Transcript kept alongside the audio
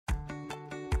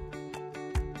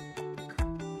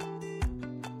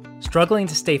Struggling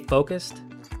to stay focused?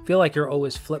 Feel like you're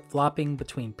always flip-flopping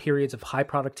between periods of high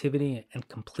productivity and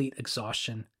complete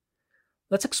exhaustion?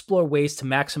 Let's explore ways to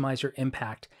maximize your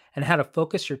impact and how to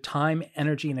focus your time,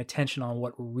 energy, and attention on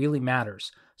what really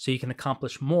matters so you can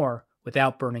accomplish more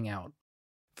without burning out.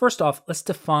 First off, let's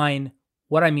define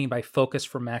what I mean by focus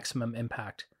for maximum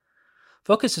impact.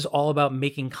 Focus is all about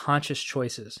making conscious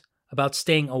choices, about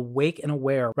staying awake and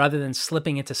aware rather than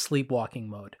slipping into sleepwalking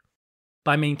mode.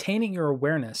 By maintaining your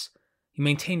awareness, you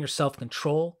maintain your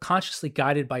self-control, consciously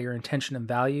guided by your intention and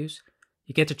values.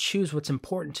 You get to choose what's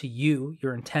important to you,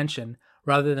 your intention,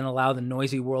 rather than allow the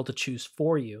noisy world to choose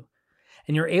for you.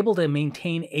 And you're able to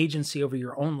maintain agency over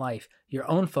your own life, your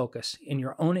own focus, and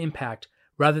your own impact,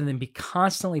 rather than be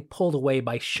constantly pulled away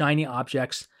by shiny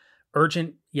objects,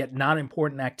 urgent yet not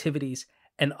important activities,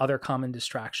 and other common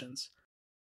distractions.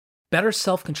 Better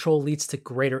self-control leads to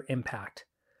greater impact.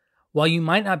 While you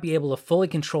might not be able to fully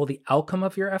control the outcome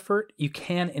of your effort, you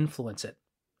can influence it.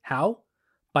 How?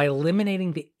 By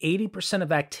eliminating the 80%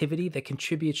 of activity that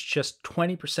contributes just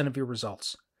 20% of your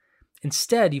results.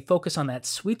 Instead, you focus on that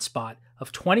sweet spot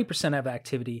of 20% of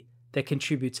activity that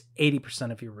contributes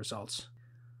 80% of your results.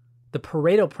 The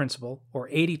Pareto principle, or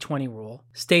 80-20 rule,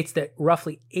 states that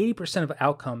roughly 80% of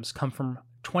outcomes come from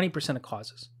 20% of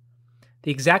causes.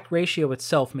 The exact ratio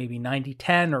itself may be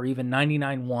 90-10 or even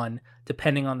 99-1,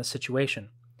 depending on the situation.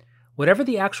 Whatever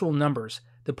the actual numbers,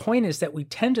 the point is that we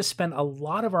tend to spend a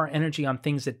lot of our energy on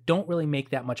things that don't really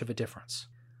make that much of a difference.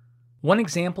 One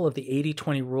example of the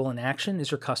 80-20 rule in action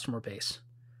is your customer base.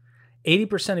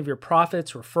 80% of your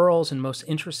profits, referrals, and most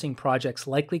interesting projects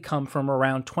likely come from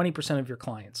around 20% of your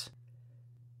clients.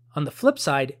 On the flip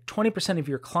side, 20% of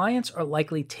your clients are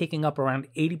likely taking up around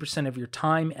 80% of your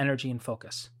time, energy, and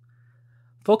focus.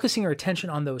 Focusing your attention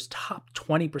on those top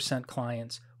 20%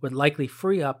 clients would likely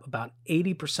free up about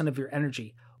 80% of your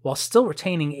energy while still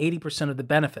retaining 80% of the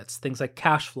benefits, things like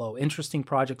cash flow, interesting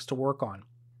projects to work on.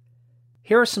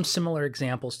 Here are some similar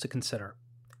examples to consider.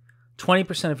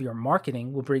 20% of your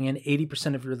marketing will bring in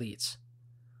 80% of your leads.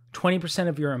 20%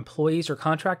 of your employees or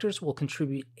contractors will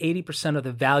contribute 80% of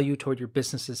the value toward your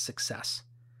business's success.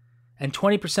 And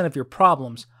 20% of your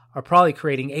problems are probably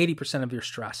creating 80% of your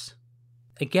stress.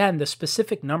 Again, the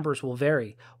specific numbers will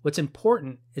vary. What's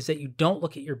important is that you don't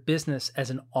look at your business as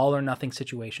an all-or-nothing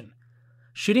situation.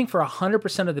 Shooting for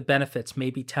 100% of the benefits may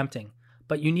be tempting,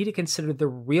 but you need to consider the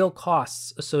real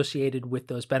costs associated with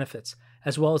those benefits,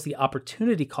 as well as the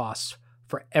opportunity costs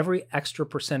for every extra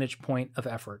percentage point of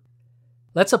effort.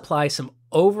 Let's apply some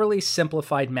overly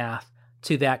simplified math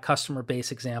to that customer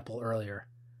base example earlier.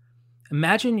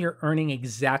 Imagine you're earning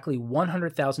exactly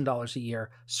 $100,000 a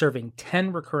year serving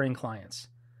 10 recurring clients.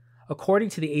 According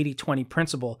to the 80-20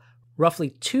 principle, roughly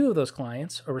 2 of those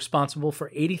clients are responsible for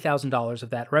 $80,000 of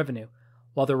that revenue,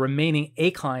 while the remaining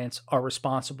 8 clients are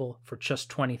responsible for just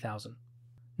 $20,000.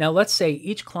 Now let's say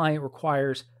each client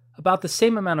requires about the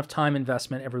same amount of time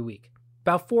investment every week,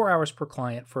 about 4 hours per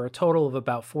client for a total of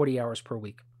about 40 hours per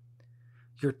week.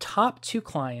 Your top 2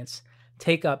 clients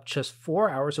take up just 4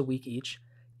 hours a week each,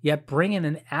 yet bring in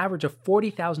an average of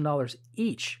 $40,000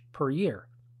 each per year.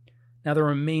 Now the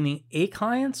remaining 8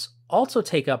 clients also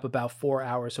take up about 4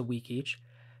 hours a week each,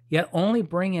 yet only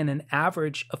bring in an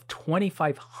average of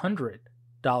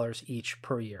 $2,500 each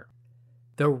per year.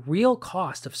 The real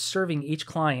cost of serving each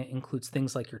client includes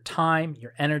things like your time,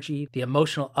 your energy, the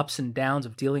emotional ups and downs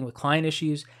of dealing with client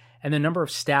issues, and the number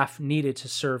of staff needed to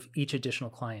serve each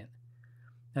additional client.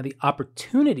 Now the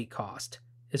opportunity cost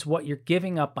is what you're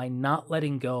giving up by not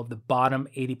letting go of the bottom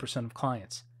 80% of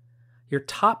clients. Your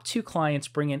top 2 clients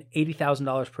bring in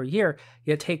 $80,000 per year,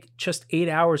 yet take just 8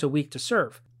 hours a week to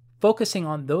serve. Focusing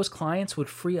on those clients would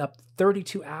free up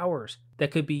 32 hours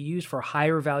that could be used for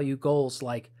higher value goals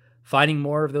like finding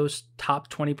more of those top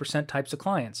 20% types of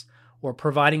clients, or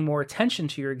providing more attention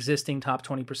to your existing top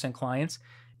 20% clients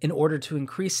in order to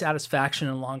increase satisfaction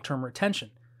and long-term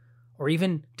retention, or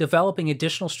even developing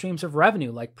additional streams of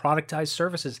revenue like productized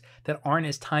services that aren't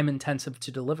as time-intensive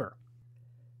to deliver.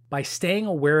 By staying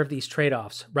aware of these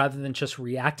trade-offs rather than just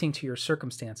reacting to your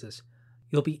circumstances,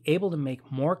 you'll be able to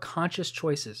make more conscious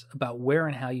choices about where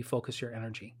and how you focus your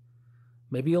energy.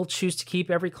 Maybe you'll choose to keep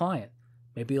every client.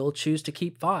 Maybe you'll choose to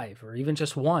keep 5 or even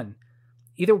just 1.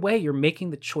 Either way, you're making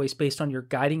the choice based on your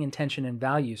guiding intention and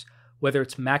values, whether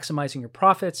it's maximizing your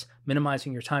profits,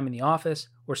 minimizing your time in the office,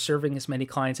 or serving as many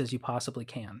clients as you possibly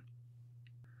can.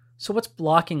 So what's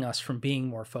blocking us from being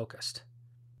more focused?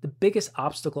 The biggest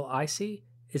obstacle I see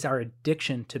is our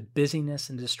addiction to busyness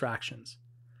and distractions.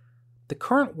 The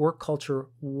current work culture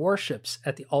worships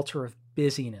at the altar of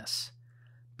busyness.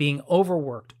 Being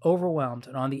overworked, overwhelmed,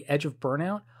 and on the edge of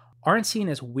burnout aren't seen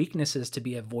as weaknesses to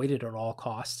be avoided at all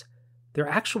costs. They're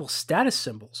actual status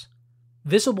symbols,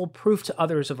 visible proof to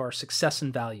others of our success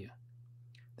and value.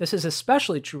 This is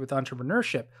especially true with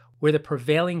entrepreneurship, where the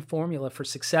prevailing formula for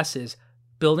success is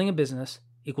building a business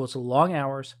equals long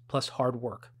hours plus hard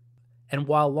work. And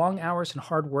while long hours and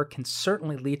hard work can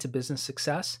certainly lead to business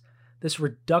success, this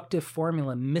reductive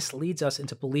formula misleads us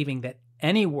into believing that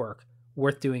any work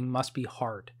worth doing must be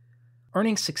hard.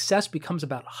 Earning success becomes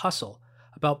about hustle,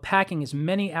 about packing as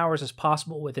many hours as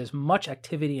possible with as much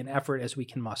activity and effort as we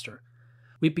can muster.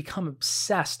 We become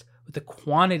obsessed with the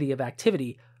quantity of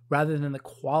activity rather than the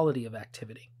quality of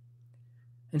activity.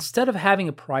 Instead of having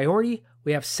a priority,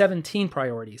 we have 17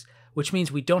 priorities, which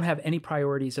means we don't have any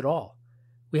priorities at all.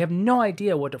 We have no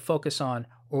idea what to focus on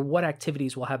or what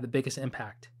activities will have the biggest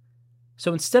impact.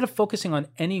 So instead of focusing on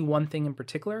any one thing in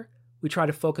particular, we try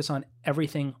to focus on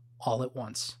everything all at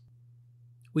once.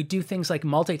 We do things like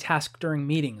multitask during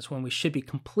meetings when we should be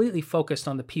completely focused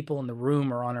on the people in the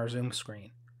room or on our Zoom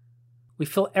screen. We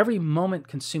fill every moment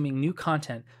consuming new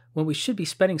content when we should be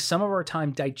spending some of our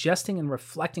time digesting and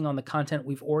reflecting on the content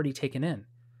we've already taken in.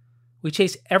 We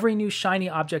chase every new shiny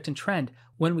object and trend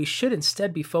when we should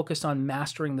instead be focused on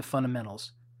mastering the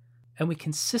fundamentals. And we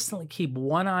consistently keep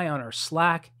one eye on our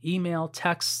Slack, email,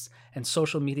 texts, and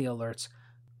social media alerts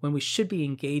when we should be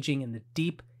engaging in the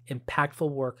deep, impactful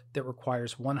work that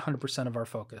requires 100% of our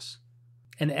focus.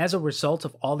 And as a result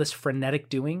of all this frenetic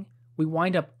doing, we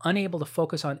wind up unable to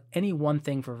focus on any one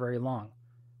thing for very long.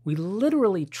 We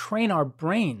literally train our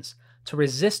brains to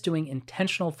resist doing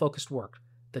intentional focused work,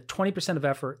 the 20% of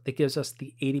effort that gives us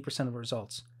the 80% of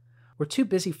results. We're too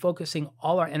busy focusing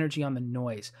all our energy on the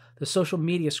noise, the social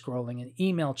media scrolling and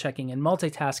email checking and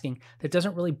multitasking that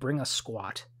doesn't really bring us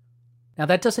squat. Now,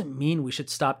 that doesn't mean we should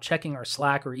stop checking our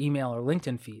Slack or email or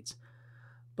LinkedIn feeds.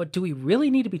 But do we really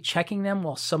need to be checking them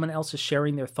while someone else is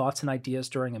sharing their thoughts and ideas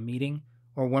during a meeting,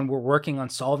 or when we're working on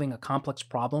solving a complex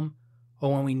problem,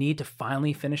 or when we need to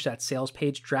finally finish that sales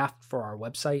page draft for our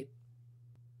website?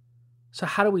 So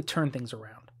how do we turn things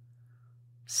around?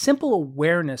 Simple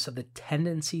awareness of the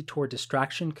tendency toward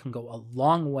distraction can go a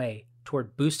long way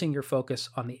toward boosting your focus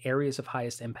on the areas of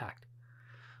highest impact.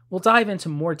 We'll dive into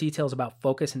more details about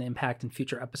focus and impact in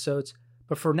future episodes,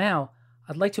 but for now,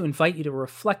 I'd like to invite you to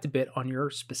reflect a bit on your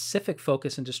specific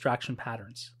focus and distraction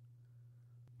patterns.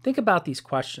 Think about these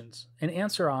questions and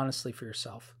answer honestly for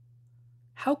yourself.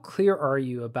 How clear are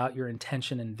you about your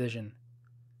intention and vision?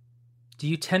 Do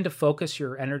you tend to focus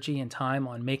your energy and time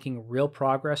on making real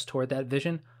progress toward that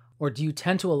vision, or do you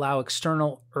tend to allow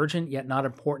external, urgent yet not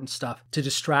important stuff to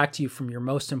distract you from your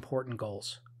most important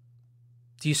goals?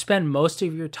 Do you spend most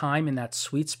of your time in that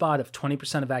sweet spot of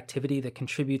 20% of activity that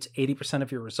contributes 80%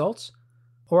 of your results?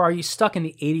 Or are you stuck in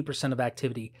the 80% of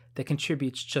activity that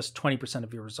contributes just 20%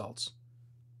 of your results?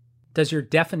 Does your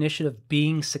definition of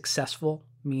being successful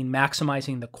mean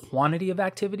maximizing the quantity of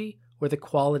activity or the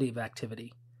quality of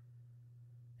activity?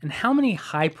 And how many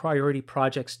high priority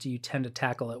projects do you tend to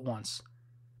tackle at once?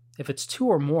 If it's 2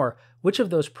 or more, which of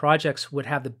those projects would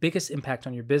have the biggest impact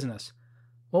on your business?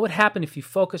 What would happen if you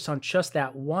focused on just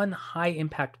that one high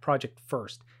impact project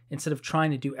first, instead of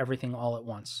trying to do everything all at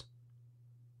once?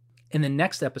 In the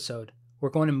next episode, we're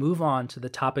going to move on to the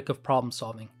topic of problem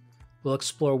solving. We'll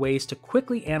explore ways to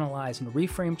quickly analyze and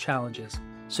reframe challenges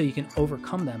so you can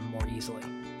overcome them more easily.